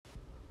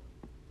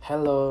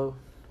Hello,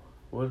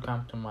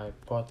 welcome to my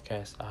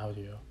podcast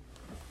audio.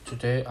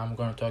 Today I'm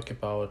going to talk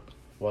about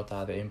what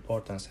are the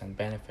importance and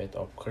benefit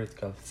of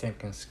critical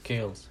thinking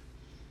skills.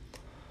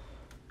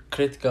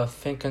 Critical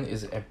thinking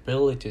is the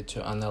ability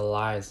to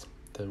analyze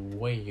the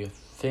way you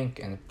think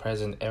and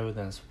present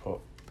evidence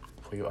for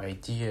your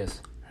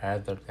ideas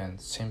rather than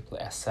simply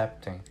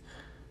accepting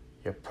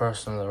your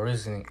personal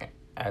reasoning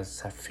as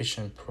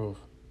sufficient proof.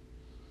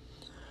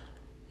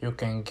 You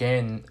can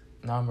gain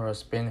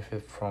numerous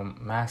benefits from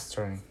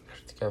mastering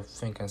critical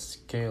thinking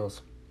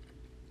skills,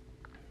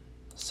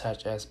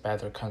 such as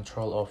better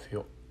control of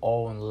your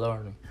own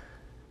learning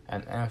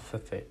and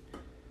empathy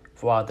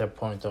for other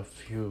point of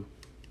view.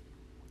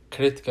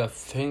 Critical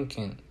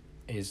thinking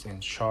is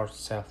in short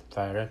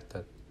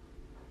self-directed,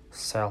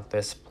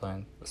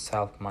 self-disciplined,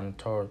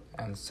 self-monitored,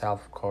 and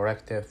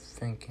self-corrective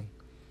thinking.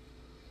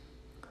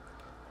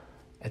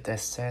 It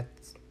is set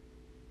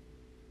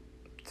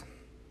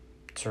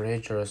to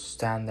rigorous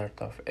standard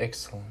of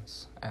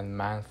excellence and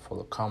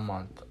mindful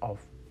command of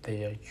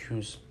their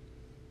use.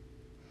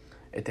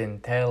 It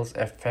entails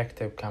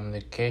effective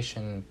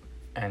communication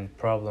and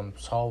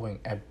problem-solving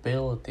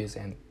abilities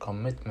and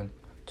commitment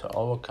to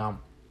overcome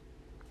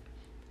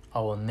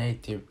our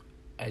native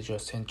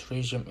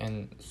egocentrism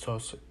and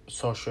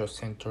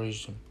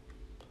sociocentrism.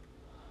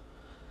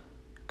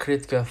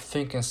 Critical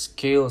thinking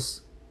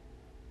skills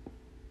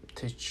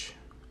teach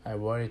a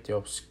variety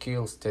of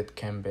skills that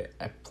can be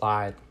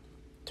applied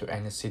to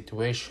any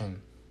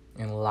situation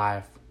in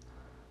life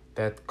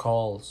that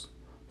calls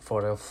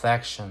for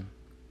reflection,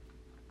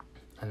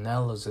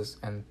 analysis,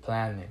 and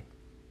planning.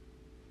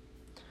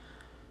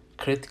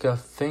 Critical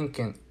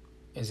thinking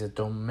is a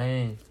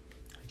domain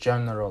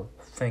general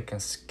thinking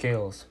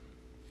skills.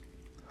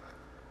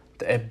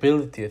 The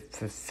ability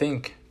to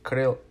think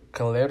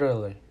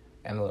clearly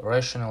and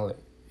rationally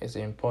is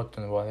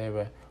important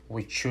whatever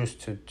we choose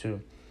to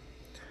do.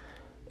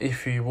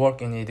 If we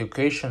work in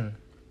education,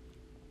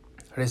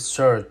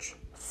 research,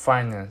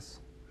 finance,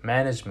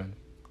 management,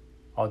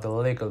 or the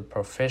legal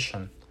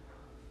profession,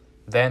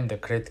 then the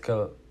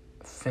critical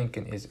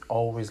thinking is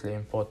always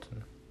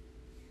important.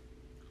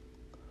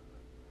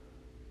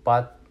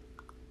 But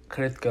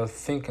critical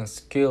thinking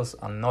skills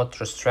are not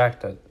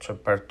restricted to a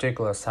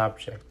particular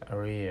subject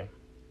area.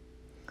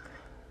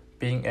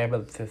 Being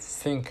able to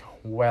think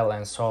well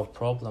and solve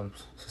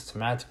problems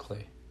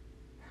systematically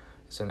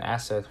is an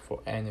asset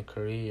for any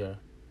career.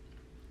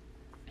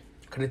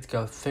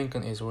 Critical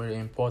thinking is very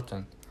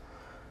important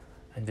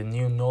in the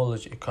new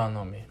knowledge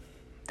economy.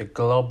 The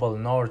global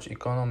knowledge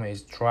economy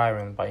is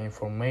driven by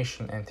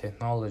information and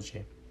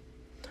technology.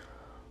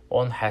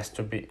 One has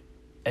to be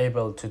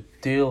able to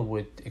deal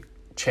with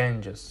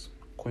changes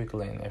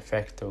quickly and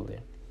effectively.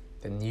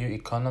 The new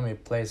economy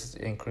places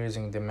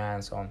increasing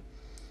demands on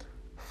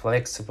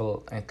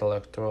flexible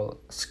intellectual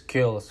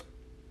skills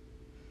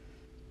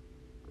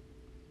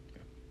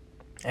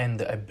and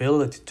the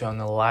ability to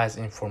analyze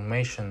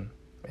information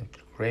and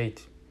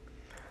create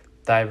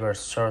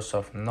diverse source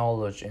of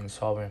knowledge in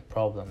solving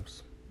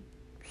problems.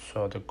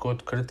 So the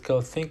good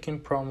critical thinking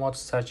promotes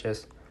such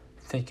as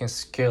thinking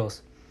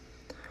skills.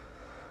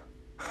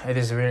 It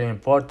is very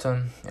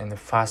important in the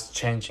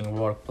fast-changing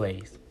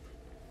workplace.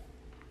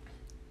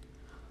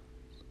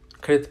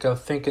 Critical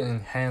thinking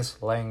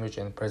enhances language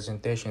and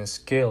presentation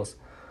skills.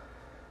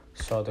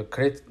 So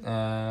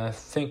the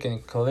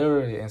thinking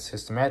clearly and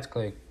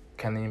systematically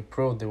can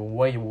improve the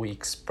way we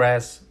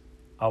express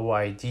our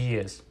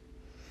ideas.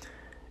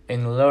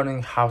 In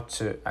learning how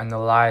to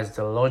analyze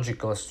the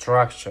logical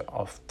structure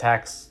of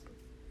text,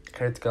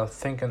 critical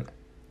thinking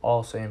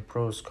also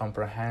improves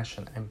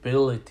comprehension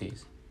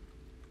abilities.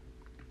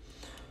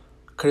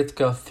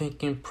 Critical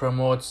thinking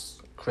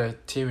promotes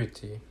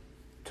creativity.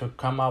 To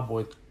come up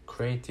with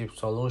creative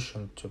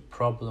solution to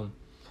problem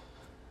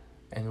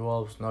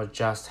involves not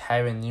just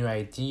having new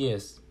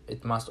ideas,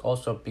 it must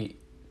also be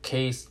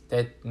case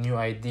that new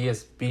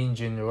ideas being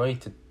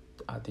generated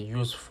are the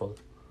useful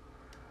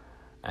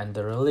and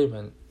the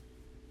relevant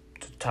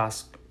to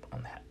task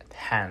on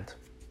hand.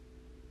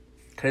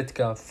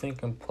 Critical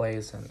thinking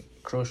plays a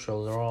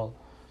crucial role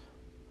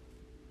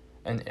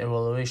in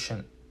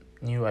evaluation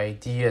new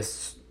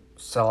ideas,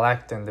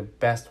 selecting the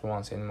best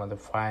ones and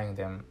modifying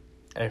them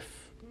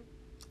if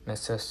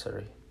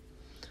necessary.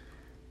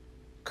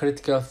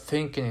 Critical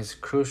thinking is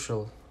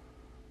crucial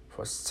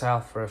for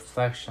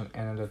self-reflection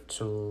in order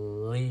to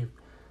live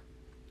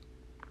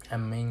a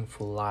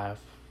meaningful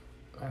life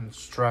and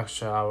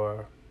structure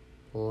our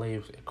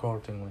lives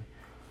accordingly.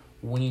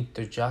 We need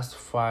to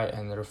justify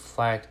and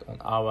reflect on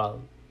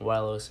our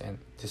values and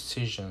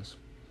decisions.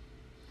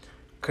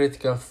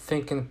 Critical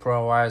thinking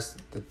provides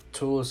the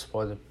tools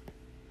for the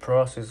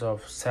process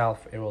of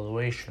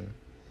self-evaluation.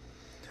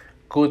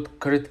 Good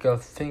critical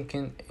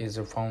thinking is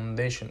the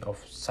foundation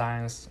of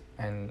science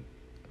and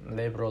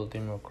liberal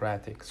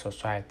democratic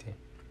society.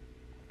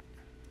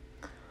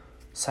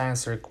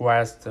 Science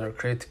requires the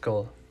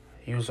critical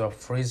use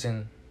of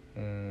reason,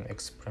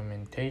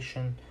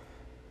 experimentation,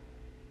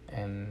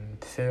 and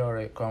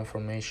theory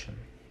confirmation.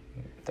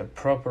 The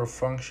proper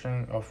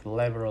functioning of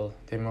liberal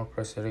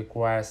democracy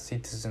requires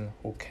citizens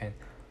who can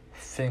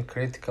think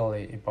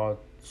critically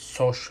about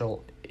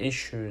social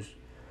issues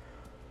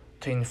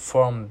to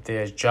inform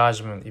their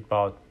judgment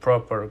about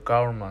proper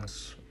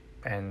governance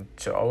and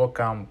to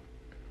overcome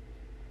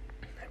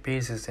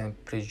biases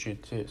and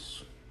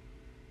prejudice.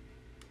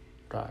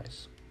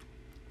 Guys,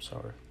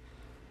 sorry.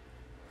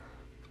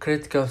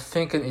 Critical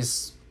thinking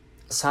is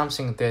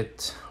something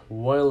that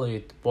while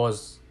it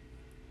was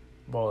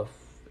both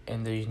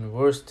in the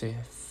university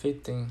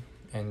setting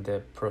and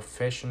the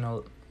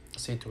professional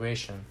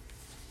situation,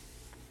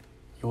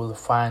 you will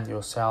find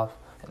yourself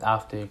and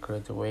after you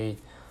graduate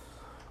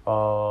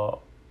uh,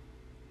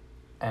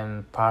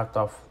 and part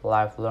of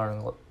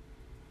lifelong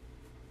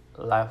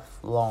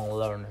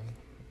learning.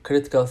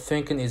 Critical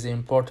thinking is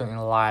important in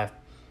life.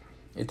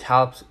 It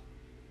helps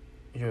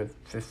you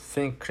to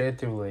think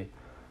creatively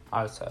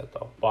outside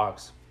of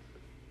box.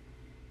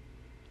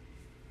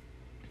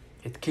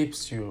 It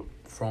keeps you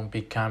from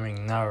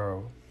becoming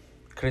narrow.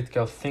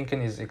 Critical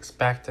thinking is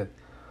expected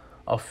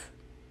of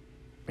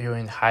you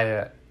in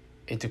higher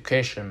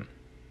education.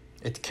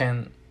 It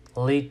can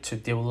lead to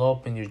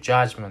developing your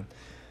judgment,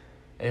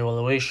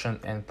 evaluation,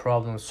 and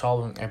problem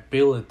solving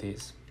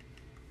abilities.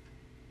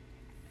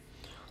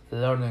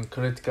 Learning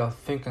critical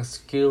thinking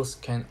skills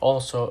can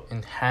also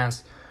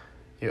enhance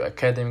your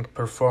academic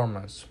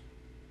performance.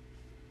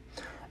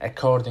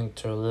 According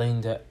to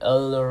Linda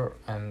Eller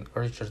and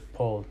Richard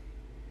Paul,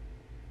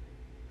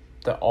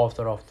 the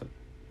author of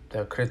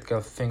the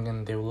critical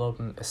thinking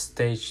development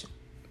stage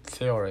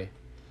theory,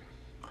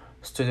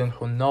 student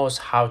who knows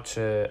how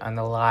to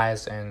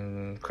analyze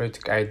and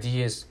critique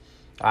ideas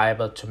are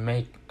able to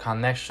make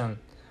connection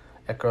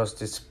across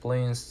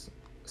disciplines,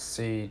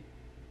 see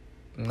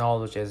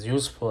knowledge as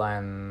useful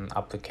and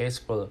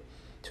applicable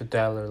to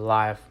daily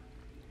life,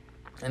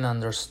 and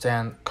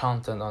understand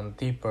content on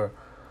deeper,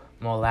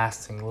 more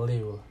lasting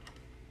level.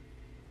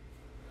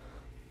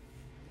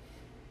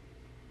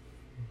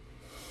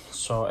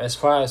 So as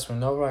far as we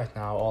know right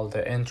now, all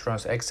the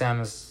entrance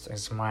exams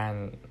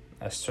examine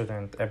a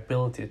student's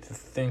ability to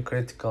think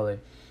critically.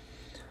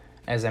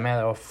 As a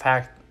matter of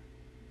fact,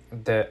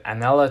 the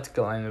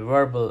analytical and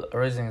verbal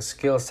reasoning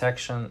skills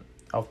section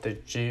of the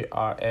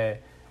GRE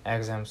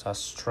exams are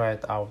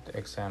straight-out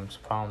exams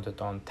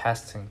founded on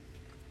testing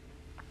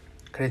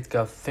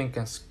critical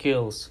thinking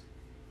skills.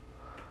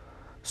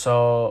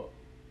 So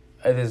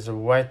it is a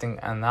writing,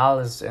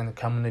 analysis, and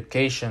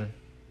communication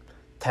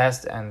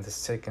test, and the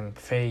second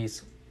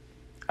phase,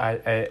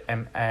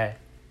 IAMA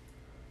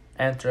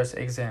entrance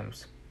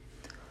exams.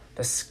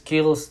 The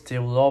skills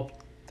developed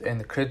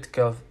in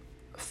critical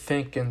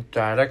thinking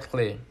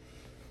directly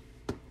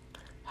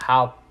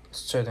help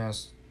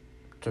students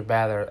to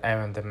better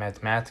even the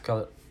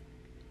mathematical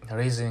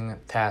reasoning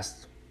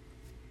test.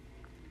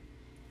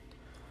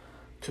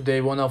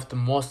 Today, one of the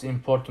most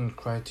important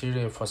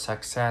criteria for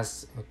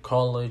success in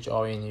college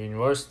or in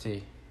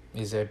university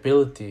is the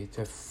ability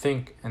to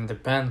think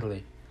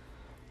independently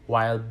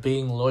while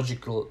being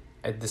logical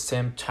at the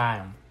same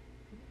time.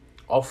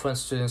 Often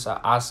students are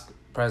asked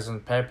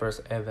present papers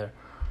either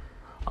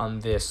on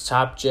the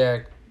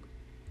subject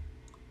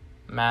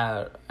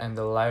matter and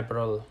the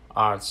liberal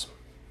arts.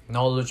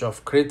 Knowledge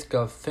of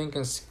critical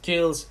thinking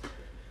skills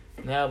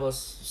enables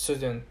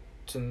students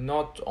to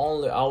not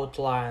only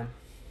outline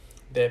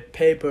their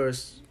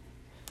papers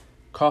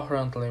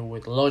coherently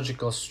with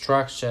logical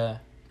structure,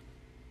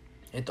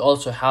 it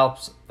also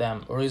helps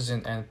them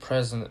reason and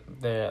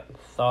present their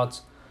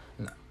thoughts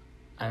in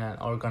an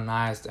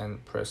organized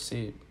and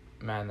precise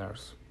manner.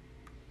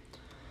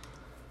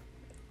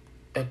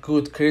 A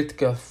good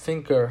critical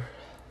thinker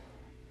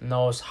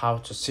knows how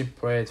to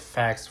separate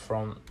facts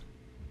from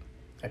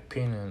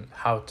opinion,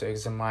 how to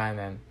examine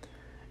an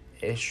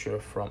issue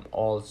from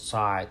all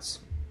sides,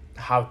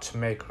 how to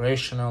make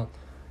rational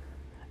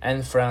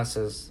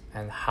inferences,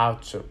 and how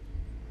to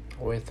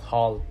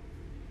withhold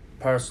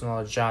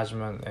personal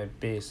judgment and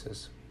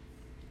biases.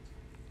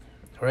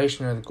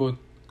 Rational good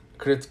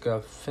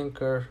critical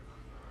thinkers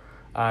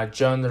are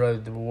generally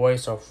the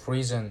voice of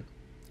reason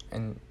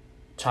in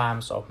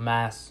times of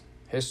mass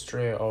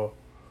history or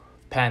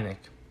panic.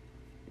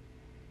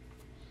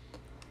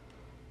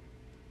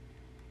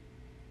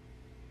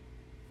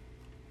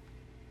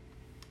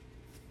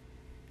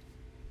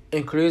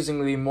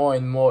 Increasingly, more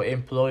and more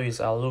employees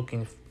are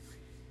looking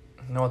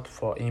not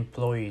for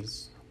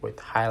employees with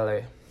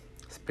highly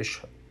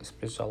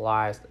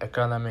specialized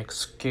academic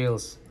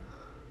skills,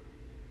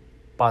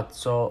 but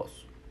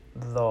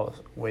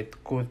those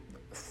with good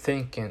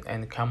thinking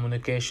and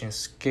communication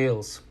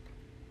skills.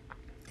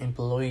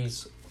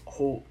 Employees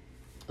who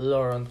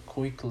learn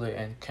quickly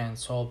and can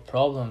solve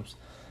problems,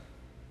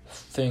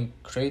 think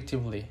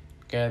creatively,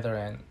 gather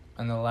and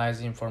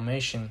analyze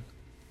information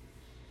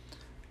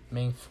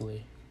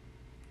meaningfully.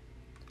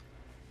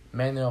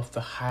 Many of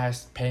the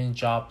highest paying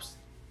jobs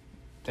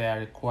they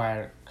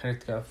require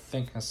critical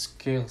thinking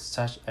skills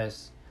such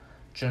as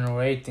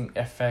generating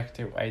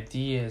effective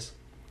ideas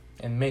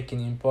and making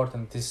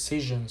important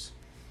decisions.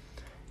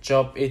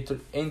 Job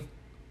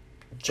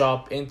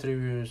Job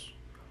interviews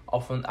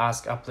often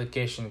ask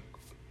application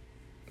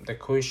the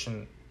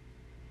question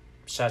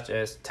such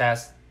as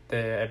test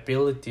the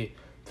ability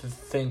to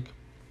think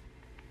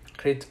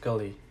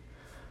critically.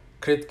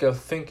 Critical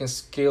thinking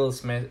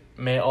skills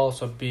may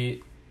also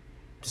be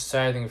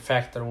deciding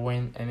factor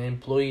when an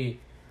employee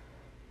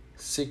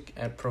seek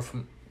a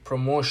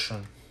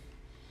promotion.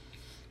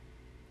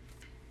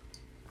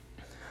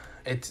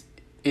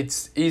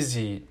 It's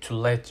easy to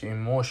let your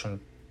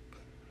emotion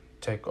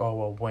take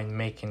over when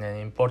making an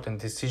important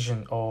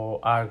decision or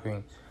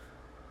arguing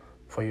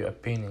for your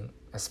opinion,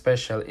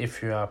 especially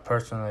if you are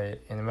personally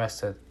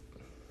invested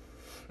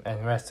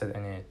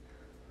in it.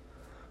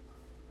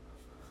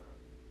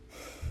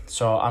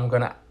 So I'm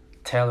gonna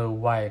tell you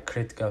why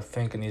critical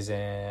thinking is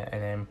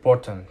an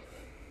important.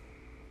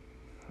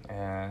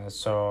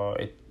 So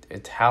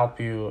it help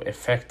you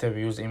effective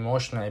use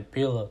emotional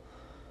appeal,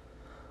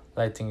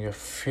 letting your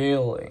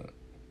feeling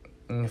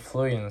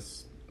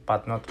influence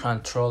but not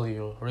control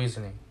your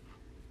reasoning.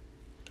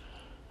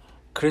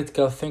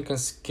 Critical thinking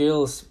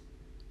skills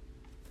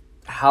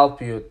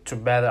help you to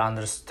better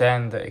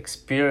understand the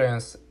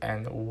experience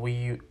and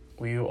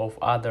view of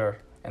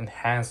other,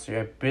 enhance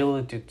your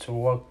ability to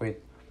work with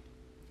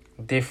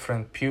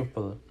different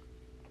people.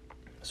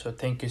 So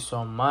thank you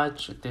so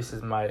much. This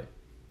is my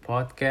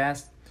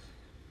podcast.